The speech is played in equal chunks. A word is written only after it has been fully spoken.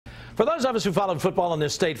For those of us who followed football in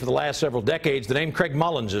this state for the last several decades, the name Craig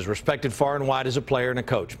Mullins is respected far and wide as a player and a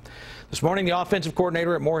coach. This morning, the offensive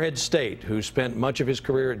coordinator at Morehead State, who spent much of his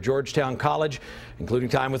career at Georgetown College, including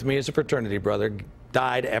time with me as a fraternity brother,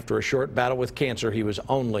 died after a short battle with cancer. He was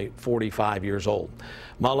only 45 years old.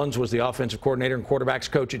 Mullins was the offensive coordinator and quarterbacks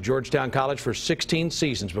coach at Georgetown College for 16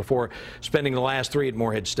 seasons before spending the last 3 at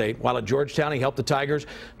Morehead State. While at Georgetown, he helped the Tigers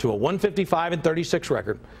to a 155-36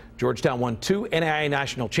 record. Georgetown won 2 NAIA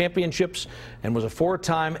national championships and was a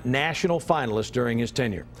 4-time national finalist during his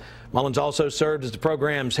tenure. Mullins also served as the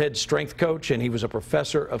program's head strength coach, and he was a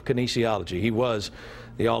professor of kinesiology. He was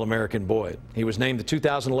the All-American boy. He was named the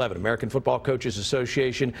 2011 American Football Coaches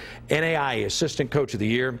Association NAIA Assistant Coach of the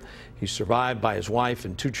Year. He's survived by his wife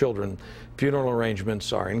and 2 children. Funeral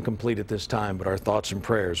arrangements are incomplete at this time, but our thoughts and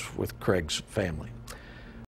prayers with Craig's family.